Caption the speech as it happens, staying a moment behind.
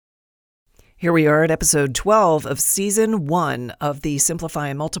Here we are at episode 12 of season 1 of the Simplify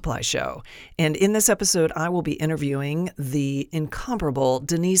and Multiply show. And in this episode, I will be interviewing the incomparable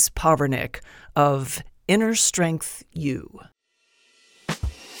Denise Povernick of Inner Strength U.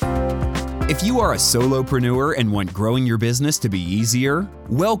 If you are a solopreneur and want growing your business to be easier,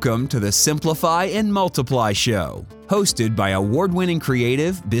 welcome to the Simplify and Multiply show, hosted by award-winning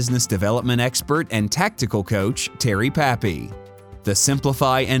creative, business development expert, and tactical coach, Terry Pappy. The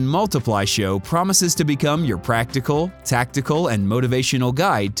Simplify and Multiply show promises to become your practical, tactical, and motivational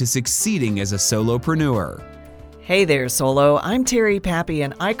guide to succeeding as a solopreneur. Hey there, Solo. I'm Terry Pappy,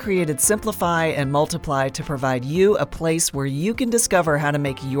 and I created Simplify and Multiply to provide you a place where you can discover how to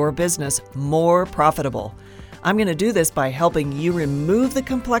make your business more profitable. I'm going to do this by helping you remove the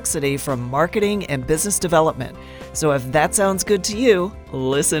complexity from marketing and business development. So if that sounds good to you,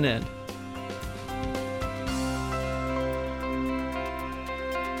 listen in.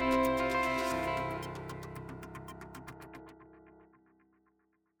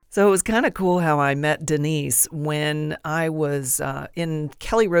 So it was kind of cool how I met Denise when I was in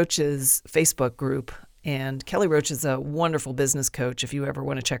Kelly Roach's Facebook group. And Kelly Roach is a wonderful business coach. If you ever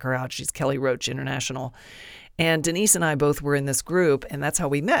want to check her out, she's Kelly Roach International. And Denise and I both were in this group, and that's how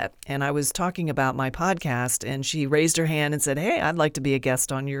we met. And I was talking about my podcast, and she raised her hand and said, "Hey, I'd like to be a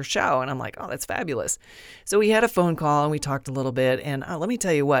guest on your show." And I'm like, "Oh, that's fabulous." So we had a phone call, and we talked a little bit. And let me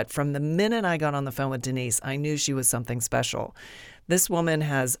tell you what, from the minute I got on the phone with Denise, I knew she was something special. This woman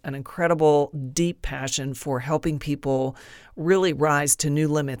has an incredible, deep passion for helping people really rise to new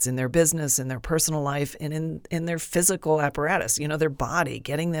limits in their business, in their personal life, and in their physical apparatus, their body,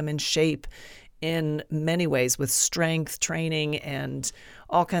 getting them in shape in many ways with strength training and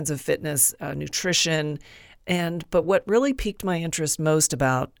all kinds of fitness, nutrition. But what really piqued my interest most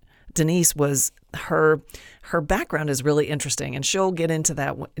about Denise was her background is really interesting, and she'll get into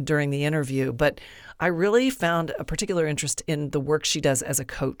that during the interview. But I really found a particular interest in the work she does as a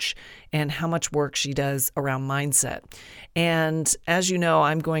coach and how much work she does around mindset. And as you know,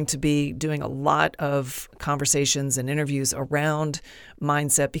 I'm going to be doing a lot of conversations and interviews around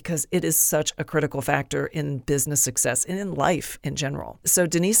mindset because it is such a critical factor in business success and in life in general. So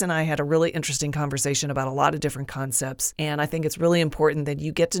Denise and I had a really interesting conversation about a lot of different concepts. And I think it's really important that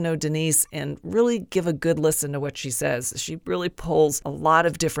you get to know Denise and really give a good listen to what she says. She really pulls a lot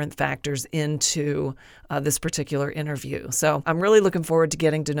of different factors into this particular interview. So I'm really looking forward to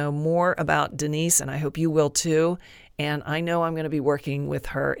getting to know more about Denise, and I hope you will too. And I know I'm going to be working with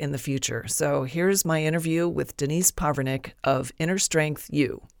her in the future. So here's my interview with Denise Povernick of Inner Strength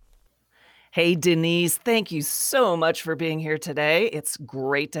U. Hey, Denise, thank you so much for being here today. It's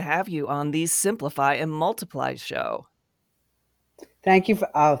great to have you on the Simplify and Multiply show. Thank you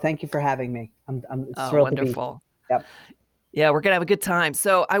for having me. I'm thrilled wonderful. to be. Yep. Yeah, we're going to have a good time.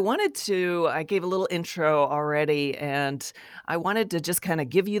 So I gave a little intro already, and I wanted to just kind of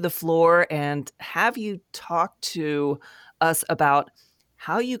give you the floor and have you talk to us about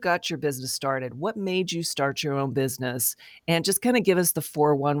how you got your business started, what made you start your own business, and just kind of give us the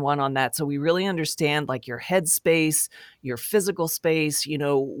 411 on that so we really understand like your headspace, your physical space,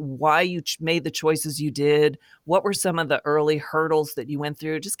 why you made the choices you did, what were some of the early hurdles that you went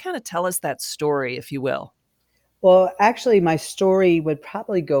through. Just kind of tell us that story, if you will. Well, actually, my story would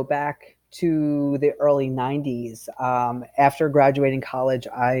probably go back to the early 90s. After graduating college,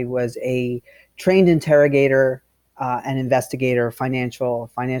 I was a trained interrogator and investigator, financial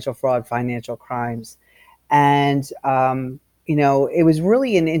fraud, financial crimes. And, it was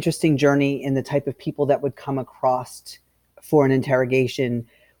really an interesting journey in the type of people that would come across for an interrogation.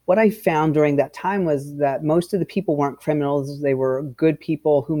 What I found during that time was that most of the people weren't criminals. They were good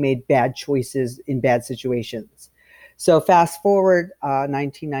people who made bad choices in bad situations. So fast forward,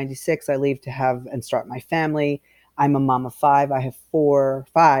 1996, I leave to have and start my family. I'm a mom of 5. I have four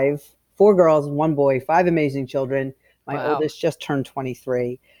girls, 1 boy, 5 amazing children. My oldest just turned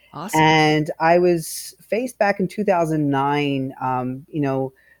 23. Awesome. And I was faced back in 2009,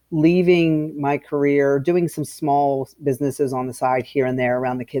 leaving my career, doing some small businesses on the side here and there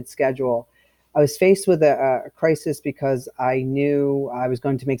around the kids' schedule. I was faced with a crisis because I knew I was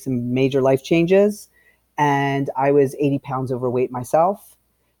going to make some major life changes, and I was 80 pounds overweight myself.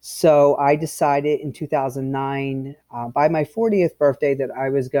 So I decided in 2009, by my 40th birthday, that I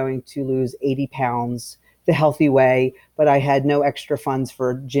was going to lose 80 pounds the healthy way, but I had no extra funds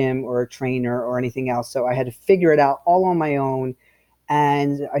for a gym or a trainer or anything else. So I had to figure it out all on my own.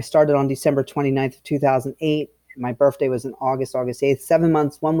 And I started on December 29th of 2008. My birthday was in August 8th. 7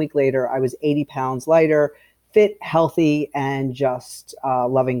 months, 1 week later, I was 80 pounds lighter, fit, healthy, and just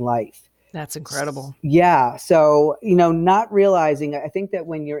loving life. That's incredible. Yeah. So, not realizing, I think that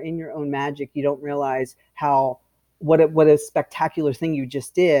when you're in your own magic, you don't realize what a spectacular thing you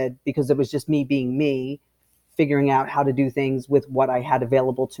just did, because it was just me being me, figuring out how to do things with what I had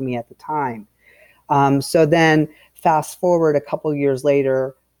available to me at the time. So then fast forward a couple years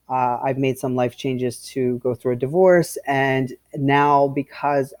later, I've made some life changes to go through a divorce. And now,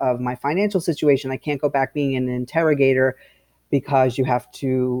 because of my financial situation, I can't go back being an interrogator, because you have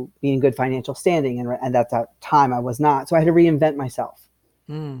to be in good financial standing. And at that time I was not. So I had to reinvent myself.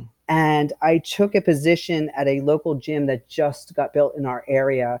 Mm. And I took a position at a local gym that just got built in our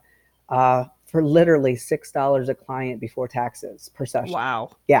area for literally $6 a client before taxes per session.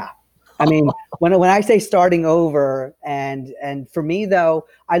 Wow. Yeah. I mean, when I say starting over, and for me, though,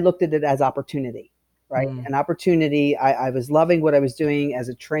 I looked at it as opportunity, right? An opportunity. I was loving what I was doing as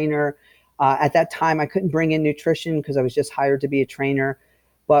a trainer. At that time, I couldn't bring in nutrition because I was just hired to be a trainer.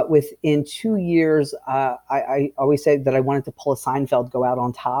 But within 2 years, I always said that I wanted to pull a Seinfeld, go out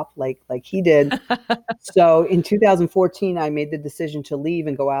on top like he did. So in 2014, I made the decision to leave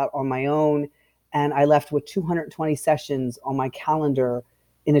and go out on my own. And I left with 220 sessions on my calendar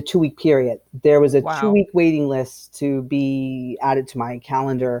in a 2-week period. There was a 2-week waiting list to be added to my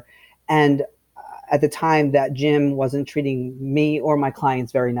calendar. And at the time, that gym wasn't treating me or my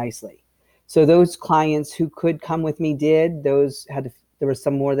clients very nicely. So those clients who could come with me did. There was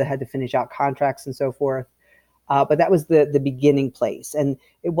some more that had to finish out contracts and so forth. But that was the beginning place. And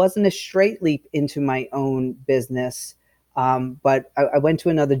it wasn't a straight leap into my own business. But I went to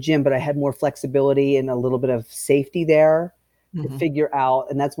another gym, but I had more flexibility and a little bit of safety there to figure out.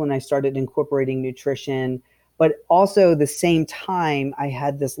 And that's when I started incorporating nutrition. But also the same time, I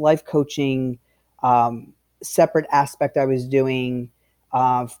had this life coaching separate aspect I was doing,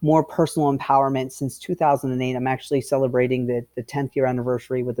 more personal empowerment. Since 2008, I'm actually celebrating the 10th year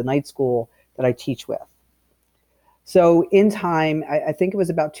anniversary with the night school that I teach with. So in time, I think it was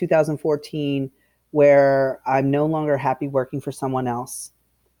about 2014, where I'm no longer happy working for someone else.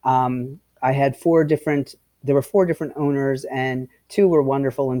 I had there were 4 different owners, and 2 were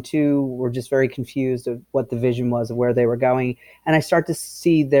wonderful and 2 were just very confused of what the vision was of where they were going. And I start to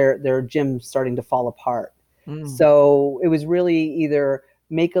see their gym starting to fall apart. So it was really either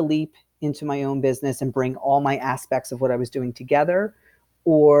make a leap into my own business and bring all my aspects of what I was doing together,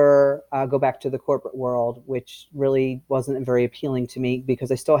 or go back to the corporate world, which really wasn't very appealing to me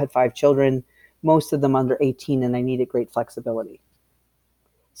because I still had 5 children, most of them under 18, and I needed great flexibility.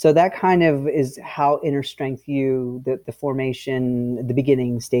 So that kind of is how Inner Strength U, the formation, the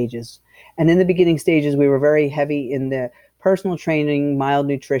beginning stages. And in the beginning stages, we were very heavy in the personal training, mild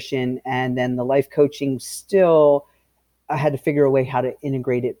nutrition, and then the life coaching. Still, I had to figure a way how to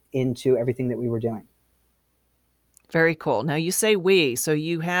integrate it into everything that we were doing. Very cool. Now you say we, so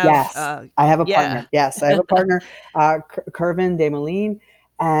you have... Yes, I have a partner. Yes, I have a partner, Kervin Desmoulins,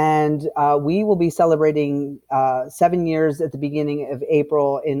 and we will be celebrating 7 years at the beginning of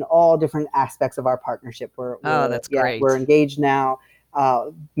April in all different aspects of our partnership. That's great. We're engaged now.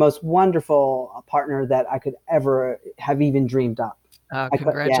 Most wonderful partner that I could ever have even dreamed up.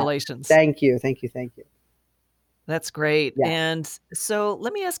 Congratulations. Thank you. That's great. Yeah. And so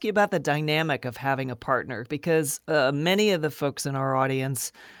let me ask you about the dynamic of having a partner, because many of the folks in our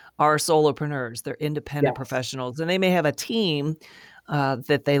audience are solopreneurs. They're independent professionals, and they may have a team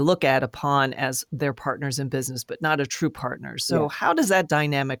that they look at upon as their partners in business, but not a true partner. So how does that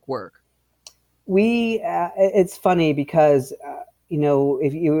dynamic work? It's funny because,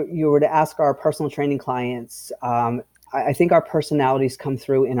 if you were to ask our personal training clients, I think our personalities come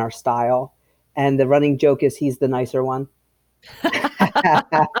through in our style. And the running joke is he's the nicer one.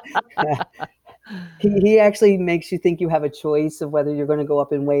 He actually makes you think you have a choice of whether you're going to go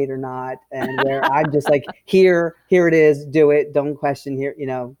up in weight or not. And where I'm just like, here it is, do it, don't question, here,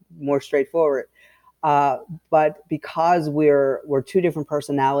 more straightforward. But because we're 2 different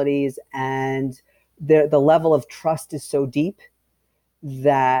personalities, and the level of trust is so deep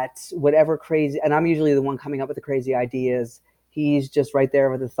that whatever crazy, and I'm usually the one coming up with the crazy ideas, he's just right there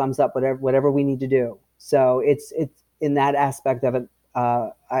with a thumbs up, whatever we need to do. So it's in that aspect of it.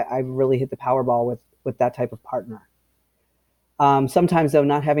 I really hit the Powerball with that type of partner. Sometimes, though,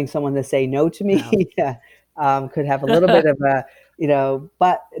 not having someone to say no to me could have a little bit of a,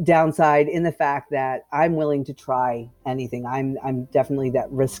 but downside in the fact that I'm willing to try anything. I'm definitely that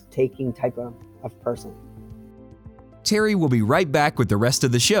risk-taking type of person. Terry will be right back with the rest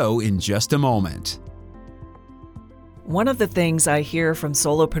of the show in just a moment. One of the things I hear from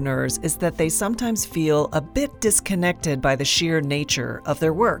solopreneurs is that they sometimes feel a bit disconnected by the sheer nature of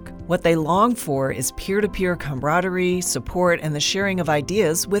their work. What they long for is peer-to-peer camaraderie, support, and the sharing of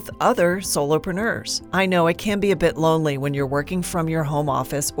ideas with other solopreneurs. I know it can be a bit lonely when you're working from your home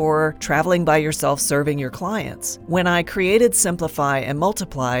office or traveling by yourself serving your clients. When I created Simplify and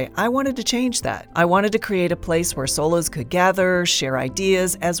Multiply, I wanted to change that. I wanted to create a place where solos could gather, share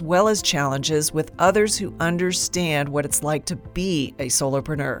ideas, as well as challenges with others who understand what it's like to be a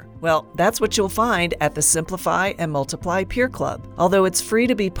solopreneur. Well, that's what you'll find at the Simplify and Multiply Peer Club. Although it's free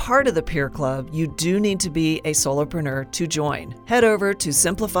to be part of the Peer Club, you do need to be a solopreneur to join. Head over to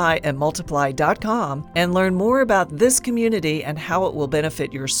simplifyandmultiply.com and learn more about this community and how it will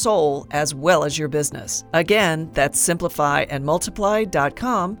benefit your soul as well as your business. Again, that's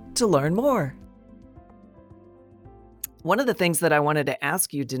simplifyandmultiply.com to learn more. One of the things that I wanted to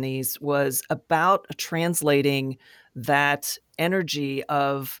ask you, Denise, was about translating that energy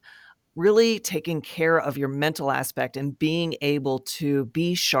of really taking care of your mental aspect and being able to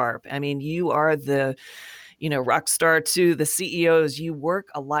be sharp. I mean, you are the, rock star to the CEOs. You work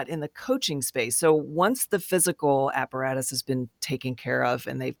a lot in the coaching space. So once the physical apparatus has been taken care of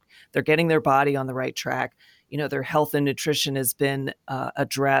and they're getting their body on the right track, their health and nutrition has been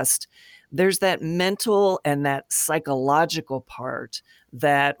addressed, there's that mental and that psychological part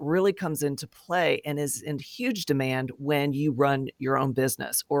that really comes into play and is in huge demand when you run your own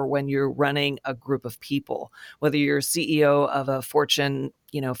business or when you're running a group of people, whether you're CEO of a Fortune,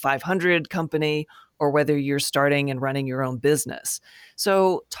 500 company or whether you're starting and running your own business.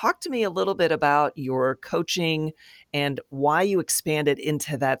 So talk to me a little bit about your coaching and why you expanded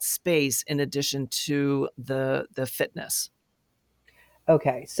into that space in addition to the fitness.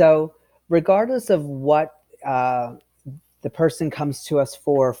 Okay, so regardless of what the person comes to us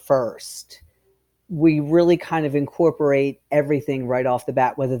for first, we really kind of incorporate everything right off the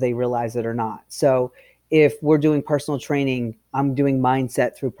bat, whether they realize it or not. So if we're doing personal training, I'm doing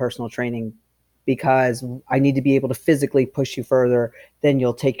mindset through personal training because I need to be able to physically push you further than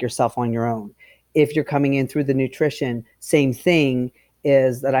you'll take yourself on your own. If you're coming in through the nutrition, same thing,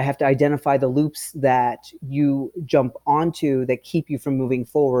 is that I have to identify the loops that you jump onto that keep you from moving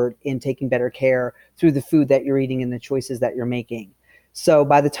forward in taking better care through the food that you're eating and the choices that you're making. So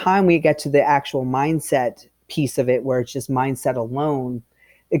by the time we get to the actual mindset piece of it, where it's just mindset alone,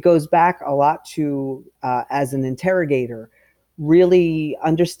 it goes back a lot to, as an interrogator, really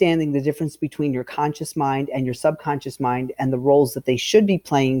understanding the difference between your conscious mind and your subconscious mind and the roles that they should be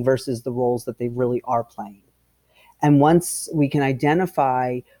playing versus the roles that they really are playing. And once we can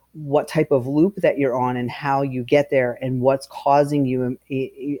identify what type of loop that you're on and how you get there and what's causing you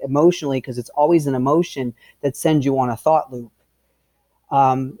emotionally, because it's always an emotion that sends you on a thought loop,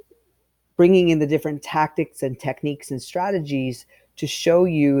 bringing in the different tactics and techniques and strategies to show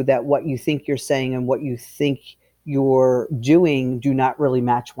you that what you think you're saying and what you think you're doing do not really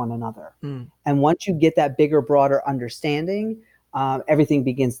match one another. And once you get that bigger, broader understanding, everything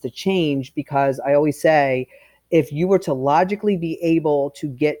begins to change, because I always say, if you were to logically be able to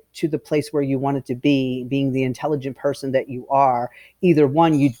get to the place where you wanted to be, being the intelligent person that you are, either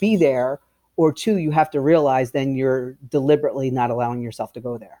one, you'd be there, or two, you have to realize then you're deliberately not allowing yourself to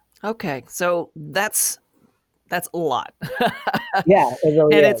go there. Okay, so that's a lot. Yeah, it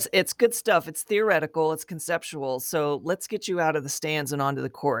really And is. it's good stuff. It's theoretical, it's conceptual. So let's get you out of the stands and onto the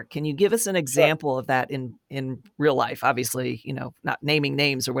court. Can you give us an example of that in real life? Obviously, not naming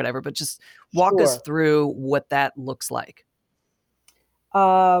names or whatever, but just walk us Sure. through what that looks like.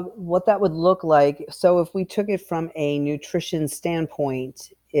 What that would look like. So if we took it from a nutrition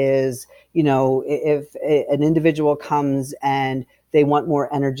standpoint is, if an individual comes and they want more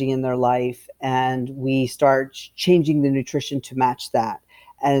energy in their life and we start changing the nutrition to match that.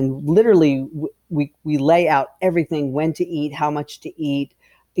 And literally we lay out everything, when to eat, how much to eat,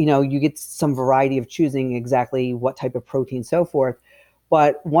 you get some variety of choosing exactly what type of protein, so forth.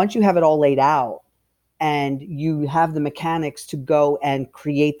 But once you have it all laid out, and you have the mechanics to go and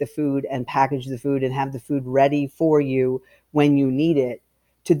create the food and package the food and have the food ready for you when you need it,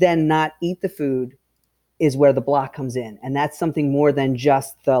 to then not eat the food is where the block comes in. And that's something more than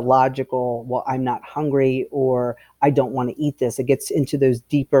just the logical, well, I'm not hungry or I don't want to eat this. It gets into those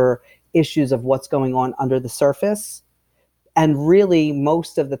deeper issues of what's going on under the surface. And really,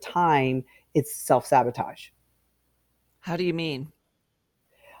 most of the time, it's self-sabotage. How do you mean?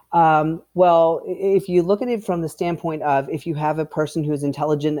 Well, if you look at it from the standpoint of, if you have a person who's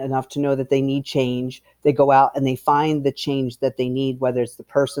intelligent enough to know that they need change, they go out and they find the change that they need, whether it's the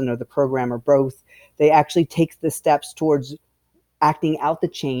person or the program or both. They actually take the steps towards acting out the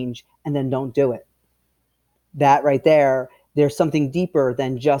change and then don't do it. that right there, there's something deeper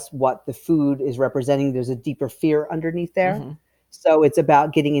than just what the food is representing. There's a deeper fear underneath there. Mm-hmm. So it's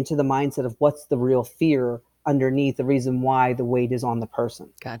about getting into the mindset of what's the real fear underneath the reason why the weight is on the person.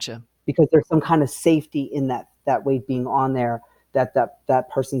 Gotcha. Because there's some kind of safety in that weight being on there that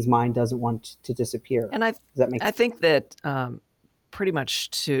person's mind doesn't want to disappear. And Does that make I think that pretty much,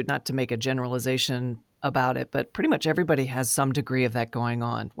 to not to make a generalization about it, but pretty much everybody has some degree of that going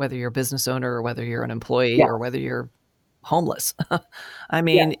on, whether you're a business owner or whether you're an employee Yeah. or whether you're homeless. I Yeah.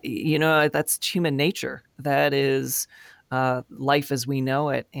 mean, you know, that's human nature. That is life as we know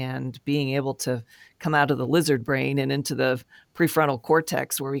it. And being able to come out of the lizard brain and into the prefrontal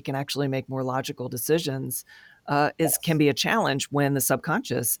cortex where we can actually make more logical decisions can be a challenge when the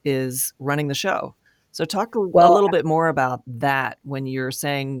subconscious is running the show. So talk a Well, little bit more about that. When you're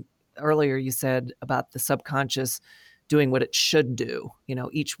saying earlier, you said about the subconscious doing what it should do, you know,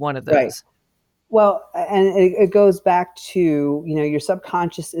 each one of right. those. Well, and it goes back to, your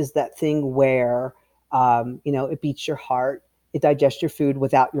subconscious is that thing where, it beats your heart, it digests your food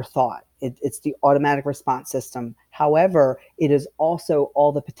without your thought. It's the automatic response system. However, it is also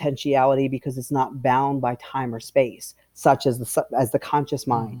all the potentiality because it's not bound by time or space, such as the conscious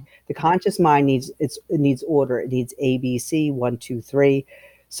mind. Mm-hmm. The conscious mind it needs order. It needs A, B, C, 1, 2, 3.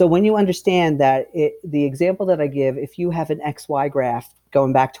 So when you understand that, the example that I give, if you have an XY graph,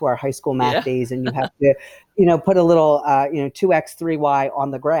 going back to our high school math days, and you have to, put a little, 2x, 3y on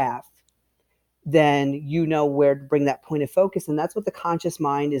the graph, then you know where to bring that point of focus. And that's what the conscious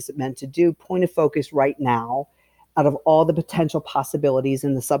mind is meant to do. Point of focus right now, out of all the potential possibilities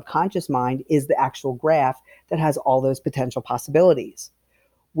in the subconscious mind, is the actual graph that has all those potential possibilities.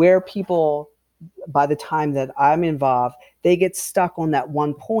 Where people, by the time that I'm involved, they get stuck on that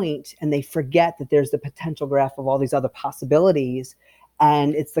one point and they forget that there's the potential graph of all these other possibilities.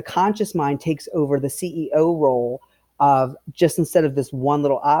 And it's the conscious mind takes over the CEO role of, just instead of this one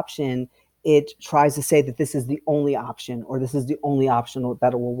little option, it tries to say that this is the only option, or this is the only option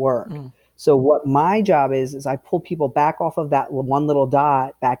that will work. Mm. So what my job is I pull people back off of that one little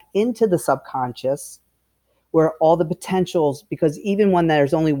dot back into the subconscious, where all the potentials, because even when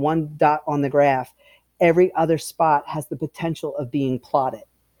there's only one dot on the graph, every other spot has the potential of being plotted.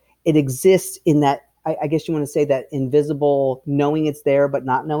 It exists in that, I guess you want to say, that invisible knowing it's there, but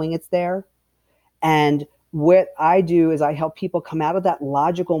not knowing it's there. And what I do is I help people come out of that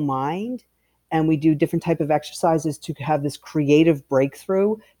logical mind, and we do different type of exercises to have this creative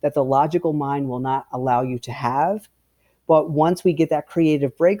breakthrough that the logical mind will not allow you to have. But once we get that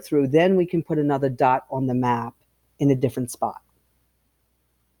creative breakthrough, then we can put another dot on the map in a different spot.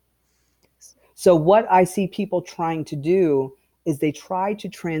 So what I see people trying to do is they try to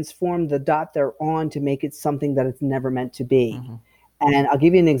transform the dot they're on to make it something that it's never meant to be. Mm-hmm. And I'll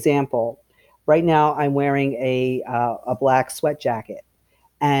give you an example. Right now, I'm wearing a black sweat jacket.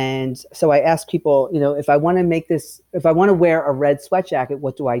 And so I ask people, if I want to wear a red sweat jacket,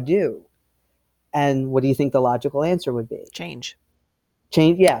 what do I do? And what do you think the logical answer would be? Change.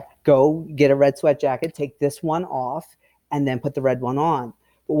 Yeah. Go get a red sweat jacket, take this one off, and then put the red one on.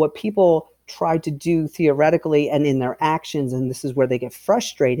 But what people try to do theoretically and in their actions, and this is where they get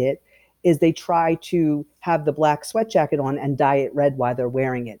frustrated, is they try to have the black sweat jacket on and dye it red while they're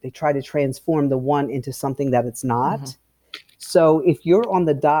wearing it. They try to transform the one into something that it's not. Mm-hmm. So if you're on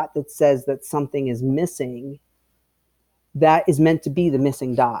the dot that says that something is missing, that is meant to be the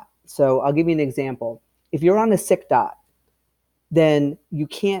missing dot. So I'll give you an example. If you're on a sick dot, then you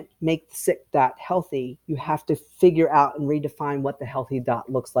can't make the sick dot healthy. You have to figure out and redefine what the healthy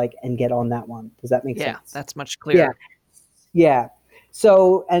dot looks like and get on that one. Does that make sense? Yeah, that's much clearer. Yeah.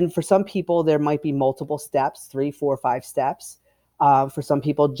 So, and for some people, there might be multiple steps, 3, 4, 5 steps. For some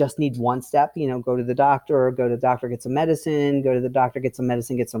people, just need one step, go to the doctor, get some medicine, go to the doctor, get some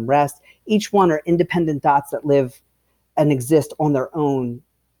medicine, get some rest. Each one are independent dots that live and exist on their own.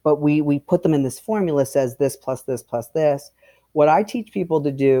 But we put them in this formula, says this plus this plus this. What I teach people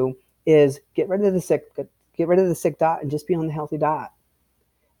to do is get rid of the sick dot and just be on the healthy dot.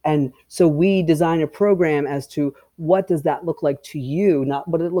 And so we design a program as to what does that look like to you, not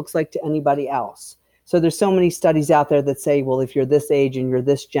what it looks like to anybody else. So there's so many studies out there that say, well, if you're this age and you're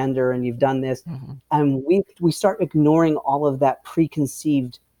this gender and you've done this, mm-hmm. and we start ignoring all of that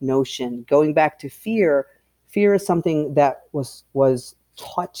preconceived notion. Going back to fear is something that was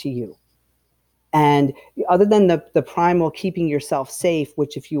taught to you. And other than the primal keeping yourself safe,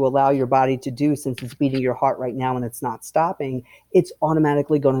 which if you allow your body to do, since it's beating your heart right now and it's not stopping, it's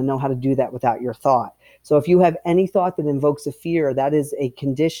automatically going to know how to do that without your thought. So if you have any thought that invokes a fear, that is a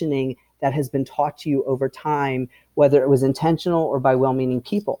conditioning that has been taught to you over time, whether it was intentional or by well-meaning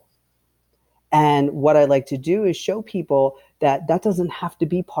people. And what I like to do is show people that that doesn't have to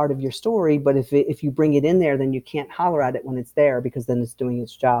be part of your story, but if you bring it in there, then you can't holler at it when it's there, because then it's doing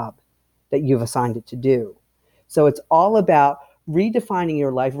its job that you've assigned it to do. So it's all about redefining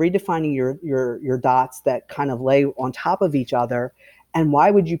your life, redefining your dots that kind of lay on top of each other. And why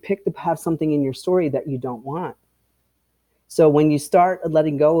would you pick to have something in your story that you don't want? So when you start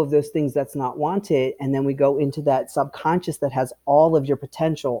letting go of those things that's not wanted, and then we go into that subconscious that has all of your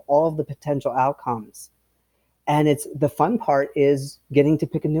potential, all of the potential outcomes. And it's the fun part is getting to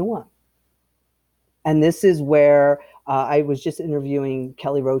pick a new one. And this is where I was just interviewing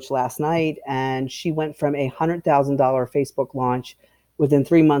Kelly Roach last night, and she went from a $100,000 Facebook launch within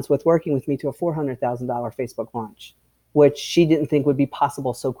 3 months with working with me to a $400,000 Facebook launch, which she didn't think would be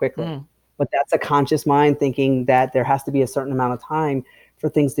possible so quickly. But that's a conscious mind thinking that there has to be a certain amount of time for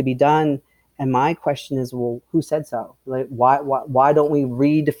things to be done. And my question is, well, who said so? Like, why don't we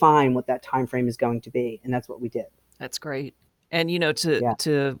redefine what that time frame is going to be? And that's what we did. That's great. And,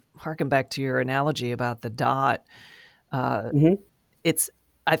 to harken back to your analogy about the dot, I'm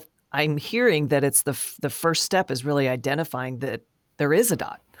hearing that it's the first step is really identifying that there is a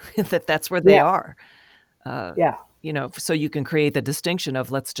dot, that's where they are. So you can create the distinction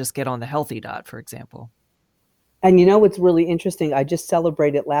of let's just get on the healthy dot, for example. And what's really interesting, I just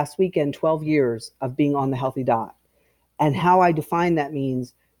celebrated last weekend 12 years of being on the healthy dot. And how I define that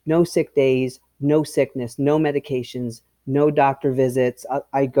means no sick days, no sickness, no medications, no doctor visits.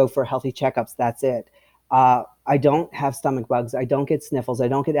 I go for healthy checkups. That's it. I don't have stomach bugs. I don't get sniffles. I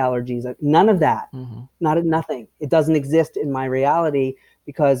don't get allergies. None of that. Nothing. It doesn't exist in my reality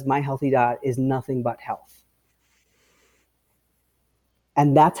because my healthy dot is nothing but health.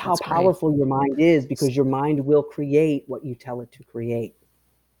 And that's how powerful your mind is, because your mind will create what you tell it to create.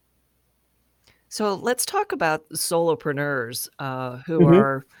 So let's talk about solopreneurs who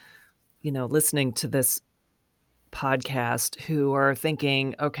are, listening to this podcast, who are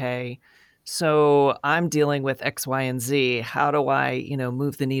thinking, okay, so I'm dealing with X, Y, and Z. How do I,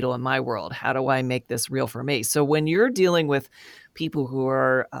 move the needle in my world? How do I make this real for me? So when you're dealing with people who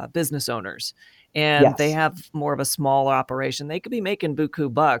are business owners, and they have more of a small operation, they could be making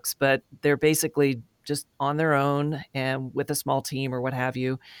buku bucks, but they're basically just on their own and with a small team or what have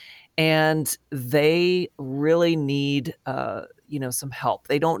you. And they really need, some help.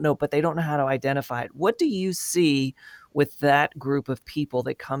 They don't know, but they don't know how to identify it. What do you see with that group of people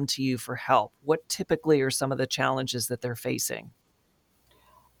that come to you for help? What typically are some of the challenges that they're facing?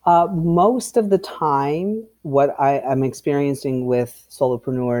 Most of the time, what I'm experiencing with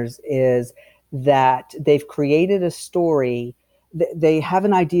solopreneurs is that they've created a story. They have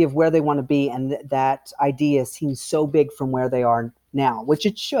an idea of where they want to be, and that idea seems so big from where they are now, which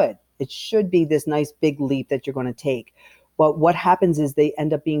it should. It should be this nice big leap that you're going to take. But what happens is they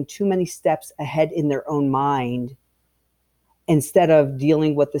end up being too many steps ahead in their own mind instead of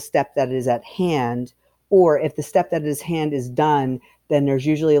dealing with the step that is at hand. Or if the step that is hand is done, then there's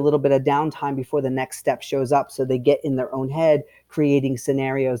usually a little bit of downtime before the next step shows up. So they get in their own head, creating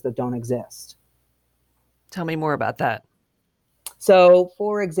scenarios that don't exist. Tell me more about that. So,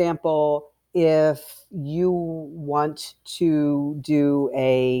 for example, if you want to do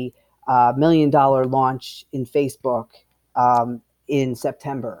a $1 million launch in Facebook in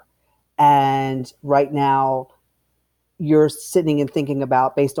September, and right now you're sitting and thinking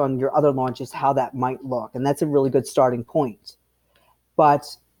about, based on your other launches, how that might look. And that's a really good starting point. But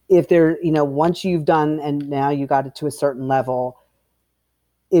if once you've done, and now you got it to a certain level,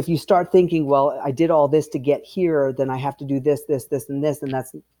 if you start thinking, well, I did all this to get here, then I have to do this, this, this, and this, and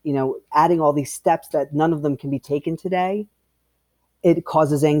that's, adding all these steps that none of them can be taken today, it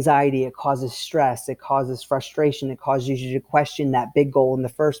causes anxiety, it causes stress, it causes frustration, it causes you to question that big goal in the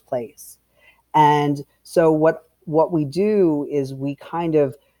first place. And so what we do is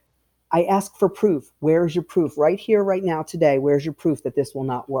I ask for proof. Where's your proof? Right here, right now, today, where's your proof that this will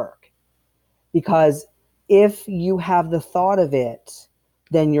not work? Because if you have the thought of it,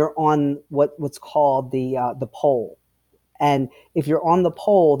 then you're on what's called the pole. And if you're on the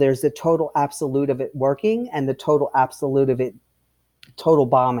pole, there's the total absolute of it working and the total absolute of it total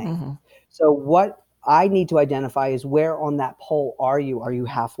bombing. So what I need to identify is, where on that pole are you? Are you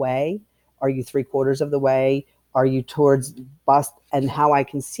halfway? Are you 3/4 of the way? Are you towards bust? And how I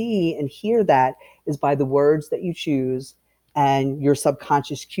can see and hear that is by the words that you choose and your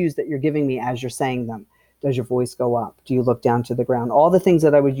subconscious cues that you're giving me as you're saying them. Does your voice go up? Do you look down to the ground? All the things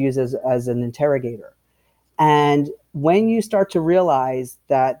that I would use as an interrogator. And when you start to realize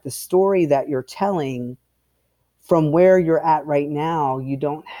that the story that you're telling, from where you're at right now, you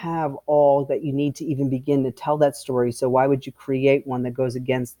don't have all that you need to even begin to tell that story. So why would you create one that goes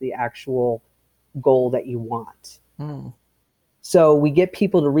against the actual goal that you want. Mm. So we get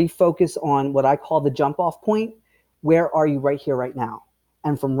people to refocus on what I call the jump off point. Where are you right here, right now?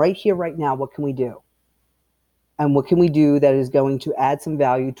 And from right here, right now, what can we do? And what can we do that is going to add some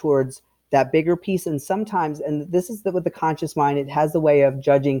value towards that bigger piece? And sometimes, and this is with the conscious mind, it has the way of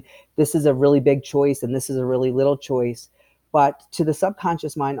judging, this is a really big choice and this is a really little choice. But to the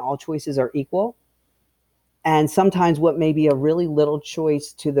subconscious mind, all choices are equal. And sometimes what may be a really little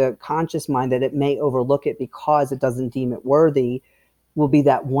choice to the conscious mind that it may overlook it because it doesn't deem it worthy will be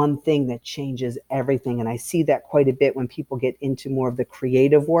that one thing that changes everything. And I see that quite a bit when people get into more of the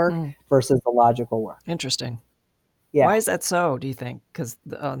creative work versus the logical work. Interesting. Yeah. Why is that so, do you think? Because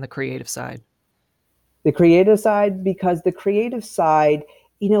on the creative side? The creative side, because the creative side,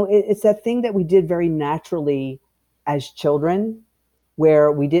 it's that thing that we did very naturally as children,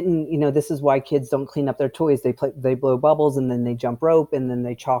 where we didn't, this is why kids don't clean up their toys. They blow bubbles and then they jump rope and then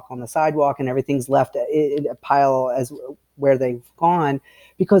they chalk on the sidewalk and everything's left in a pile as where they've gone,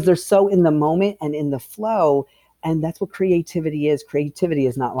 because they're so in the moment and in the flow. And that's what creativity is. Creativity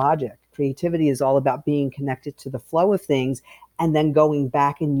is not logic. Creativity is all about being connected to the flow of things and then going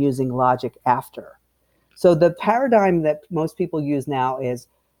back and using logic after. So the paradigm that most people use now is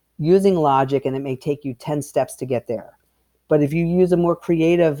using logic, and it may take you 10 steps to get there. But if you use a more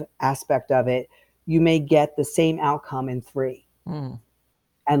creative aspect of it, you may get the same outcome in 3.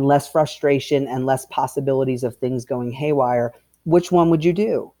 And less frustration and less possibilities of things going haywire. Which one would you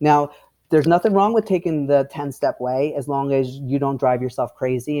do? Now, there's nothing wrong with taking the 10-step way as long as you don't drive yourself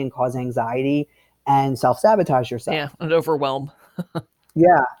crazy and cause anxiety and self-sabotage yourself. Yeah, and overwhelm.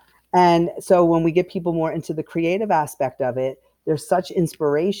 Yeah. And so when we get people more into the creative aspect of it, there's such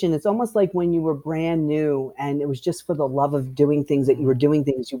inspiration. It's almost like when you were brand new and it was just for the love of doing things that you were doing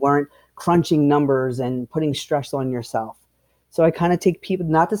things. You weren't crunching numbers and putting stress on yourself. So I kind of take people,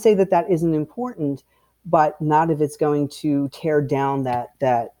 not to say that that isn't important, but not if it's going to tear down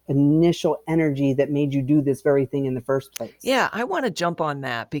that initial energy that made you do this very thing in the first place. Yeah, I want to jump on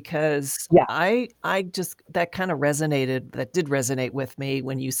that because I just, that kind of did resonate with me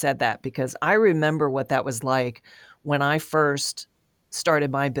when you said that, because I remember what that was like when I first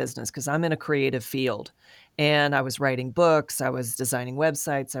started my business, because I'm in a creative field and I was writing books, I was designing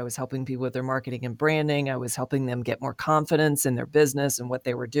websites, I was helping people with their marketing and branding, I was helping them get more confidence in their business and what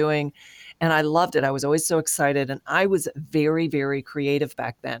they were doing. And I loved it. I was always so excited. And I was very, very creative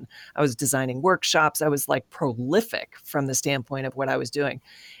back then. I was designing workshops. I was like prolific from the standpoint of what I was doing.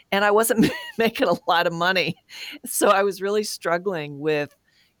 And I wasn't making a lot of money. So I was really struggling with,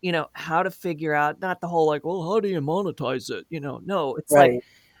 how to figure out, not the whole like, well, how do you monetize it? No, it's Right. like,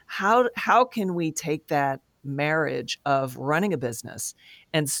 how can we take that marriage of running a business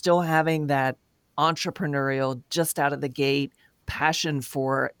and still having that entrepreneurial, just out of the gate passion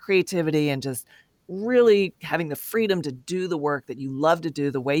for creativity and just really having the freedom to do the work that you love to do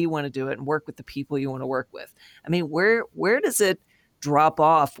the way you want to do it and work with the people you want to work with? I mean, where does it drop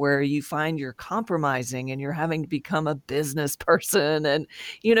off where you find you're compromising and you're having to become a business person and,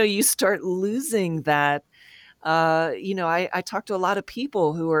 you start losing that. I talk to a lot of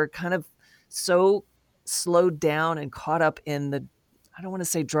people who are kind of so slowed down and caught up in the, I don't want to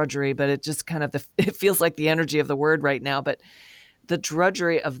say drudgery, but it just kind of, it feels like the energy of the word right now, but the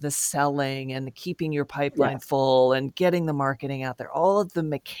drudgery of the selling and keeping your pipeline full and getting the marketing out there, all of the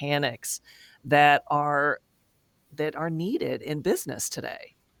mechanics that are needed in business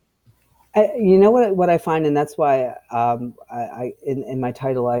today. What I find, and that's why I in my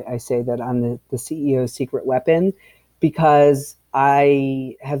title I say that I'm the CEO's secret weapon, because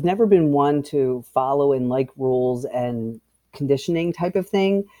I have never been one to follow and like rules and conditioning type of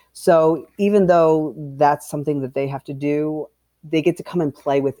thing. So even though that's something that they have to do, they get to come and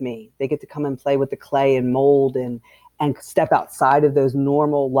play with me. They get to come and play with the clay and mold and step outside of those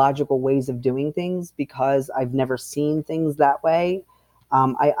normal logical ways of doing things, because I've never seen things that way.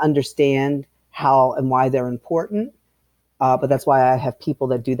 I understand how and why they're important, but that's why I have people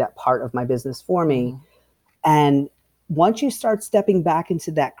that do that part of my business for me. And once you start stepping back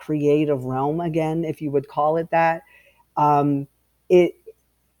into that creative realm again, if you would call it that,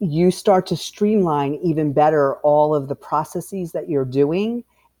 you start to streamline even better all of the processes that you're doing,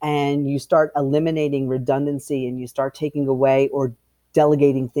 and you start eliminating redundancy, and you start taking away or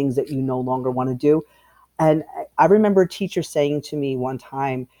delegating things that you no longer want to do. And I remember a teacher saying to me one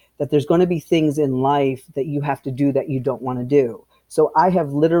time that there's going to be things in life that you have to do that you don't want to do. So I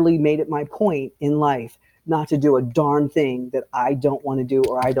have literally made it my point in life not to do a darn thing that I don't want to do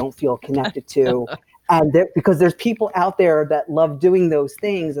or I don't feel connected to. And because there's people out there that love doing those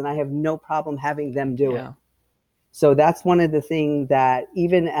things, and I have no problem having them do it. So that's one of the things that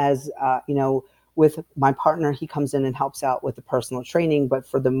even as, with my partner, he comes in and helps out with the personal training. But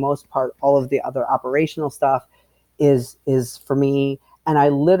for the most part, all of the other operational stuff is for me. And I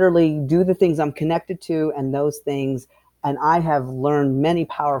literally do the things I'm connected to and those things. And I have learned many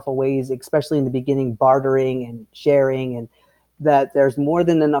powerful ways, especially in the beginning, bartering and sharing, and that there's more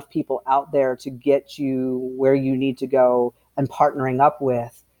than enough people out there to get you where you need to go and partnering up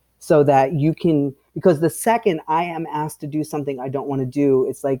with, so that you can, because the second I am asked to do something I don't want to do,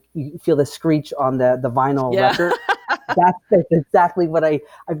 it's like you feel the screech on the vinyl record. That's exactly what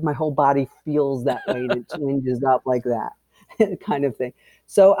my whole body feels that way, and it changes up like that kind of thing.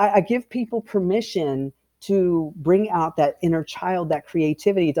 So I give people permission to bring out that inner child, that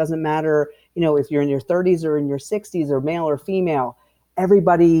creativity. It doesn't matter, if you're in your 30s or in your 60s or male or female.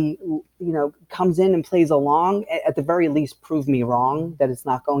 Everybody, comes in and plays along. At the very least, prove me wrong that it's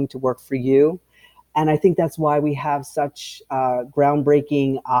not going to work for you. And I think that's why we have such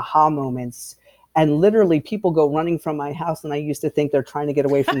groundbreaking aha moments. And literally, people go running from my house, and I used to think they're trying to get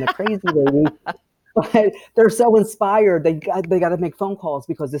away from the crazy lady. But they're so inspired. They got to make phone calls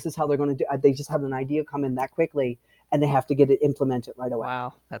because this is how they're going to do. They just have an idea come in that quickly, and they have to get it implemented right away.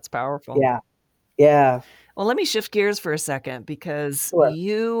 Wow, that's powerful. Yeah. Yeah. Well, let me shift gears for a second, because Sure.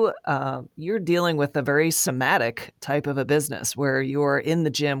 you're dealing with a very somatic type of a business where you're in the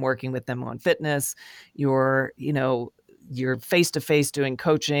gym working with them on fitness. You're face-to-face doing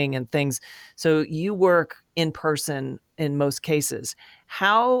coaching and things. So you work in person in most cases.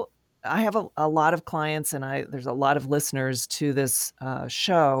 I have a lot of clients, and there's a lot of listeners to this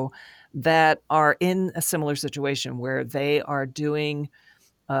show that are in a similar situation where they are doing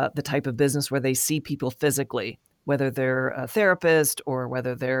the type of business where they see people physically, whether they're a therapist or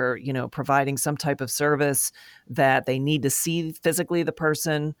whether they're, providing some type of service that they need to see physically the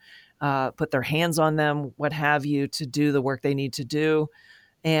person, put their hands on them, what have you, to do the work they need to do.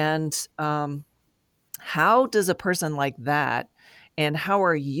 And how does a person like that, and how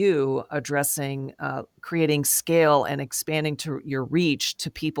are you addressing creating scale and expanding to your reach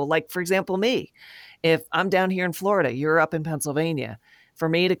to people like, for example, me? If I'm down here in Florida, you're up in Pennsylvania, for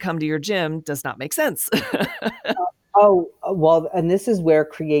me to come to your gym does not make sense. Oh, well, and this is where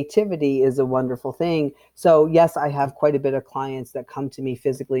creativity is a wonderful thing. So yes, I have quite a bit of clients that come to me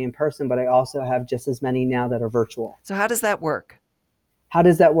physically in person, but I also have just as many now that are virtual. So how does that work? How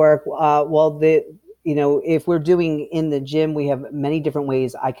does that work? Well, if we're doing in the gym, we have many different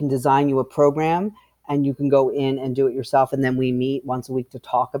ways. I can design you a program, and you can go in and do it yourself. And then we meet once a week to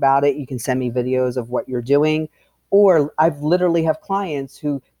talk about it. You can send me videos of what you're doing. Or I've literally have clients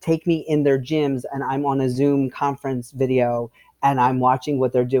who take me in their gyms, and I'm on a Zoom conference video, and I'm watching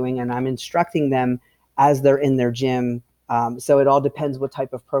what they're doing, and I'm instructing them as they're in their gym. So it all depends what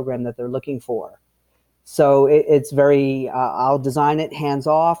type of program that they're looking for. So it's very, I'll design it hands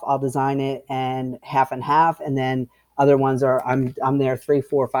off. I'll design it and half, and then other ones are I'm there 3,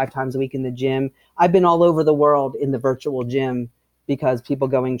 4, 5 times a week in the gym. I've been all over the world in the virtual gym, because people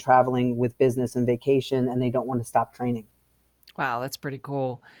traveling with business and vacation, and they don't want to stop training. Wow, that's pretty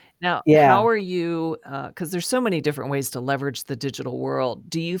cool. Now, Yeah. how are you, because there's so many different ways to leverage the digital world.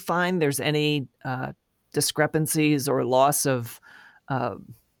 Do you find there's any discrepancies or loss of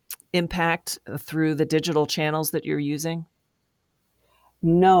impact through the digital channels that you're using?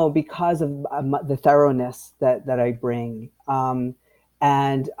 No, because of the thoroughness that I bring.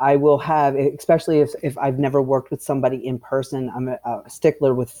 And I will have, especially if I've never worked with somebody in person, I'm a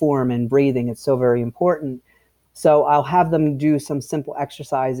stickler with form and breathing. It's so very important. So I'll have them do some simple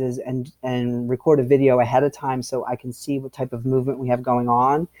exercises and record a video ahead of time so I can see what type of movement we have going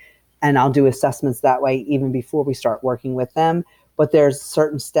on. And I'll do assessments that way even before we start working with them. But there's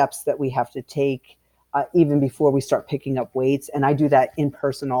certain steps that we have to take even before we start picking up weights. And I do that in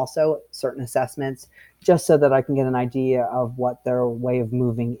person also, certain assessments, just so that I can get an idea of what their way of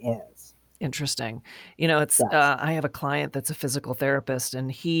moving is. Interesting. I have a client that's a physical therapist, and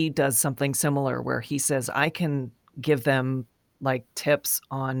he does something similar where he says, I can give them like tips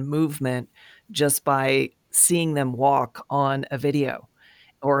on movement just by seeing them walk on a video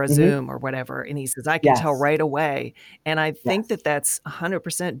or a Zoom or whatever. And he says, I can tell right away. And I think that that's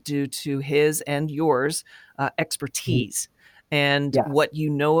 100% due to his and yours expertise and what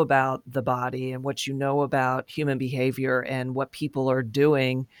you know about the body and what you know about human behavior and what people are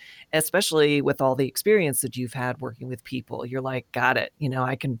doing, especially with all the experience that you've had working with people. You're like, got it.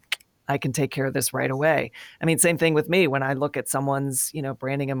 I can take care of this right away. I mean, same thing with me. When I look at someone's,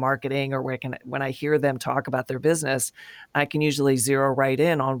 branding and marketing, or when I hear them talk about their business, I can usually zero right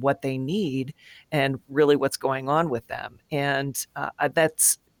in on what they need and really what's going on with them. And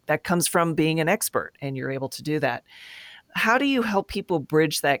that comes from being an expert, and you're able to do that. how do you help people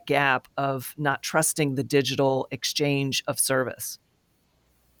bridge that gap of not trusting the digital exchange of service?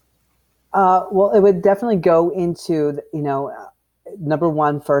 Well, it would definitely go into, number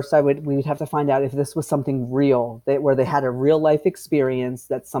one, first, we would have to find out if this was something real, where they had a real life experience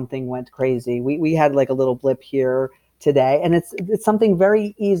that something went crazy. We had like a little blip here today, and it's something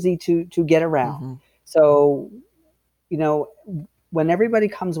very easy to get around. Mm-hmm. So, when everybody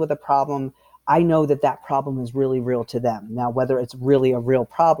comes with a problem, I know that problem is really real to them. Now, whether it's really a real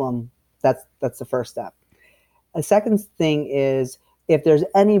problem, that's the first step. A second thing is, if there's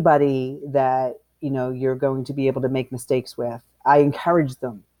anybody that you're going to be able to make mistakes with, I encourage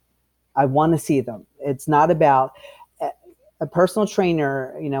them. I want to see them. It's not about a personal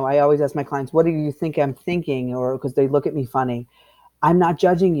trainer. I always ask my clients, what do you think I'm thinking? Or because they look at me funny. I'm not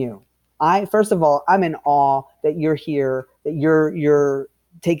judging you. First of all, I'm in awe that you're here, that you're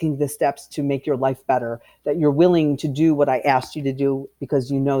taking the steps to make your life better, that you're willing to do what I asked you to do, because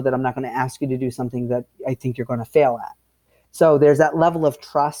you know that I'm not going to ask you to do something that I think you're going to fail at. So there's that level of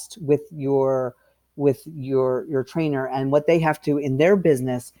trust with your trainer, and what they have to in their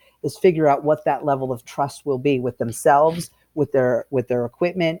business is figure out what that level of trust will be with themselves, with their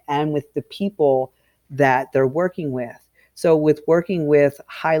equipment, and with the people that they're working with. So with working with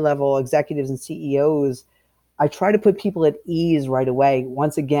high level executives and CEOs, I try to put people at ease right away.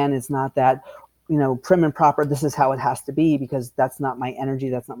 Once again, it's not that, prim and proper, this is how it has to be, because that's not my energy,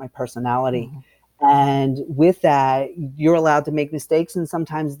 that's not my personality. Mm-hmm. And with that, you're allowed to make mistakes, and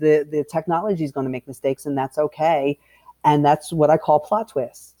sometimes the technology is going to make mistakes, and that's okay. And that's what I call plot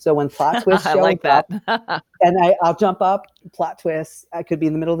twists. So when plot twists show like that. up, and I'll jump up, plot twists. I could be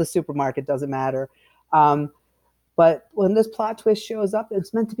in the middle of the supermarket, doesn't matter. But when this plot twist shows up,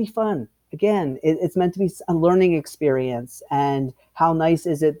 it's meant to be fun. Again, it's meant to be a learning experience. And how nice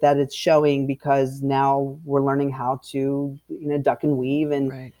is it that it's showing, because now we're learning how to, duck and weave,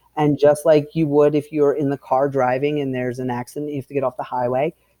 and right. And just like you would if you're in the car driving and there's an accident, you have to get off the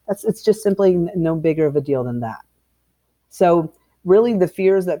highway. It's just simply no bigger of a deal than that. So really the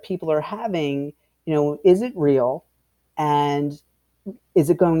fears that people are having, is it real? And is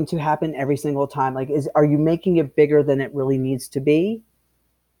it going to happen every single time? Like, are you making it bigger than it really needs to be?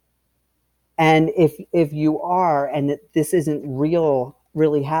 And if you are, and this isn't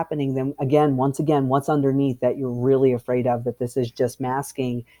really happening, then once again, what's underneath that you're really afraid of, that this is just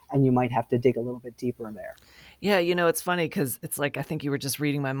masking, and you might have to dig a little bit deeper there. Yeah, it's funny, because it's like, I think you were just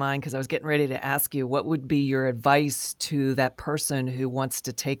reading my mind, because I was getting ready to ask you, what would be your advice to that person who wants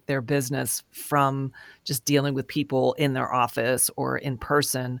to take their business from just dealing with people in their office or in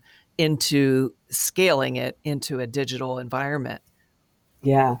person into scaling it into a digital environment?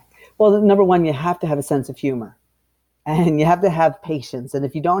 Yeah. Well, number one, you have to have a sense of humor. And you have to have patience. And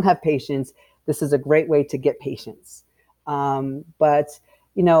if you don't have patience, this is a great way to get patience. But,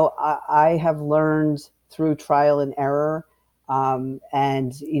 I have learned through trial and error. And,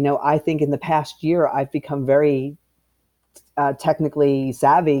 I think in the past year, I've become very technically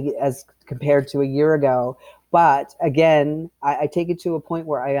savvy as compared to a year ago. But again, I take it to a point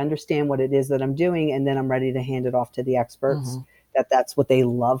where I understand what it is that I'm doing, and then I'm ready to hand it off to the experts. Mm-hmm. That's what they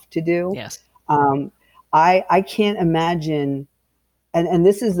love to do. Yes. I can't imagine, and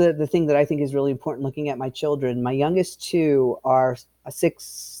this is the thing that I think is really important looking at my children. My youngest two are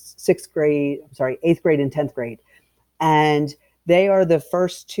eighth grade and 10th grade. And they are the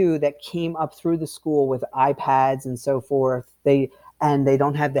first two that came up through the school with iPads and so forth. They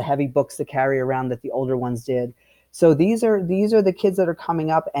don't have the heavy books to carry around that the older ones did. So these are the kids that are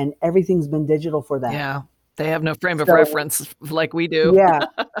coming up, and everything's been digital for them. Yeah. They have no frame of reference like we do.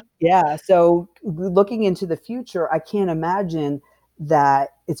 Yeah. So looking into the future, I can't imagine that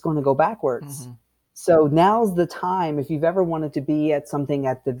it's going to go backwards. Mm-hmm. So now's the time, if you've ever wanted to be at something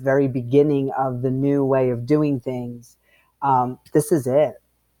at the very beginning of the new way of doing things, this is it.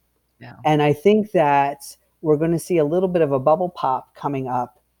 Yeah. And I think that we're going to see a little bit of a bubble pop coming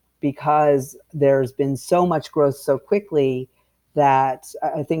up, because there's been so much growth so quickly that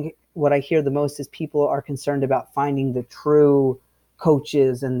I think what I hear the most is people are concerned about finding the true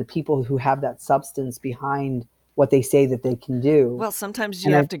coaches and the people who have that substance behind what they say that they can do. Well, sometimes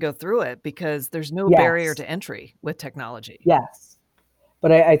you have to go through it, because there's no barrier to entry with technology. Yes.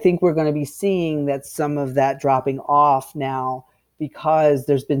 But I think we're going to be seeing that some of that dropping off now, because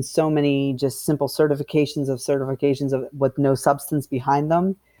there's been so many just simple certifications of with no substance behind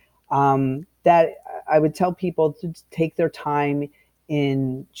them, that I would tell people to take their time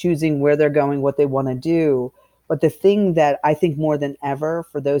in choosing where they're going, what they want to do. But the thing that I think more than ever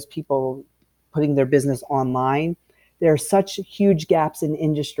for those people putting their business online, there are such huge gaps in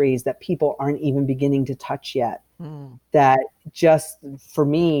industries that people aren't even beginning to touch yet. that just for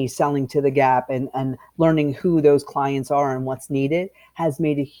me, selling to the Gap and learning who those clients are and what's needed has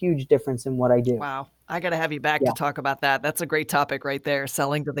made a huge difference in what I do. Wow. I got to have you back Yeah. to talk about that. That's a great topic right there,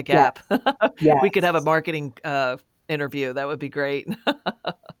 selling to the Yeah. Gap. Yes. We could have a marketing interview. That would be great.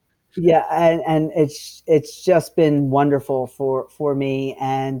 Yeah, and it's just been wonderful for me.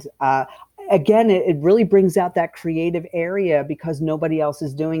 And again, it really brings out that creative area because nobody else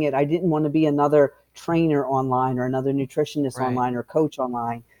is doing it. I didn't want to be another trainer online or another nutritionist Right. online or coach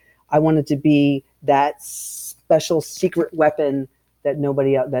online. I wanted to be that special secret weapon that no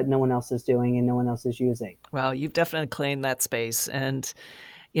one else is doing and no one else is using. Well, you've definitely claimed that space. And,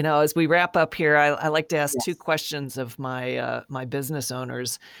 as we wrap up here, I like to ask two Yes. questions of my business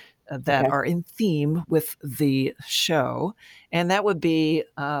owners that Okay. are in theme with the show. And that would be,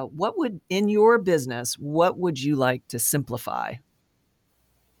 in your business, what would you like to simplify?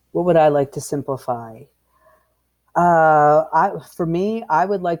 What would I like to simplify? For me, I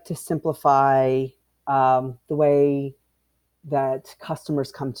would like to simplify the way that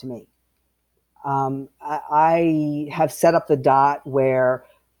customers come to me. I have set up the dot where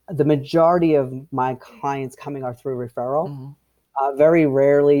the majority of my clients coming are through referral. Mhm. Very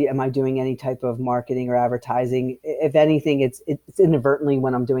rarely am I doing any type of marketing or advertising. If anything, it's inadvertently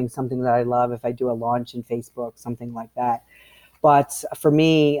when I'm doing something that I love. If I do a launch in Facebook, something like that. But for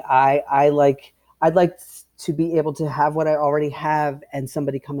me, I'd like to be able to have what I already have and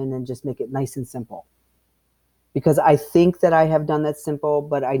somebody come in and just make it nice and simple. Because I think that I have done that simple,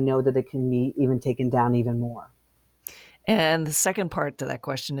 but I know that it can be even taken down even more. And the second part to that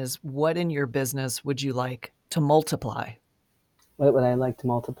question is, what in your business would you like to multiply? What would I like to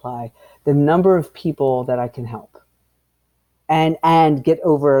multiply? The number of people that I can help and get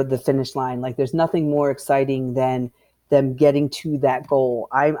over the finish line. Like there's nothing more exciting than them getting to that goal.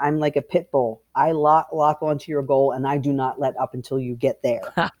 I'm like a pit bull. I lock onto your goal and I do not let up until you get there.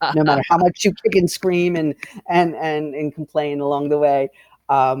 No matter how much you kick and scream and complain along the way.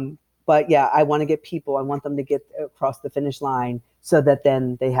 But yeah, I want to get people. I want them to get across the finish line so that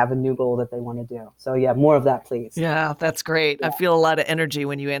then they have a new goal that they want to do. So yeah, more of that, please. Yeah, that's great. I Yeah. feel a lot of energy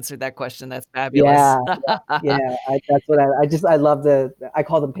when you answered that question. That's fabulous. Yeah, yeah. That's what I love I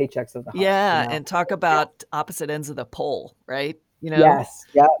call them paychecks of the heart. Yeah, and talk about opposite ends of the pole, right? Yes.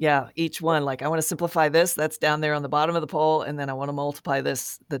 Yeah. Yeah, each one, like, I wanna simplify this, that's down there on the bottom of the pole, and then I wanna multiply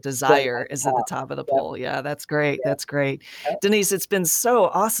this, the desire is at the top of the Yep. pole. Yeah, that's great, Yep. that's great. Yep. Denise, it's been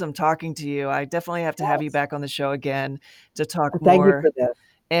so awesome talking to you. I definitely have to have you Yes. back on the show again to talk Thank you more. for this.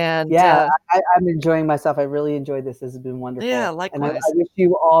 And, Yeah, I'm enjoying myself. I really enjoyed this. This has been yeah, wonderful. And I likewise. wish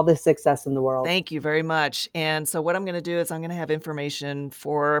you all the success in the world. Thank you very much. And so, what I'm going to do is I'm going to have information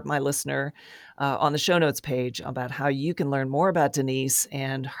for my listener on the show notes page about how you can learn more about Denise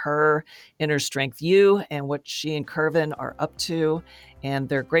and her Inner Strength U and what she and Curvin are up to. And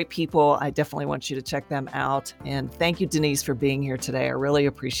they're great people. I definitely want you to check them out. And thank you, Denise, for being here today. I really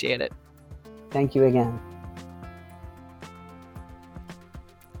appreciate it. Thank you again.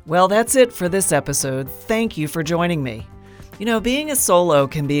 Well, that's it for this episode. Thank you for joining me. Being a solo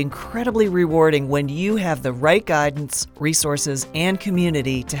can be incredibly rewarding when you have the right guidance, resources, and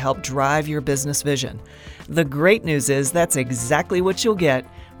community to help drive your business vision. The great news is that's exactly what you'll get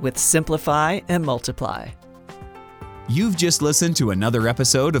with Simplify and Multiply. You've just listened to another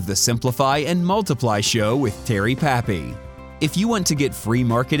episode of the Simplify and Multiply Show with Terry Pappy. If you want to get free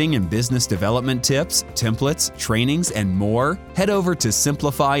marketing and business development tips, templates, trainings, and more, head over to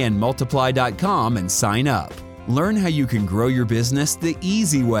simplifyandmultiply.com and sign up. Learn how you can grow your business the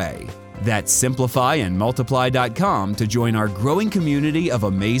easy way. That's simplifyandmultiply.com to join our growing community of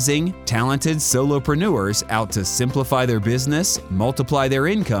amazing, talented solopreneurs out to simplify their business, multiply their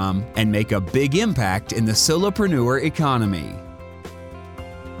income, and make a big impact in the solopreneur economy.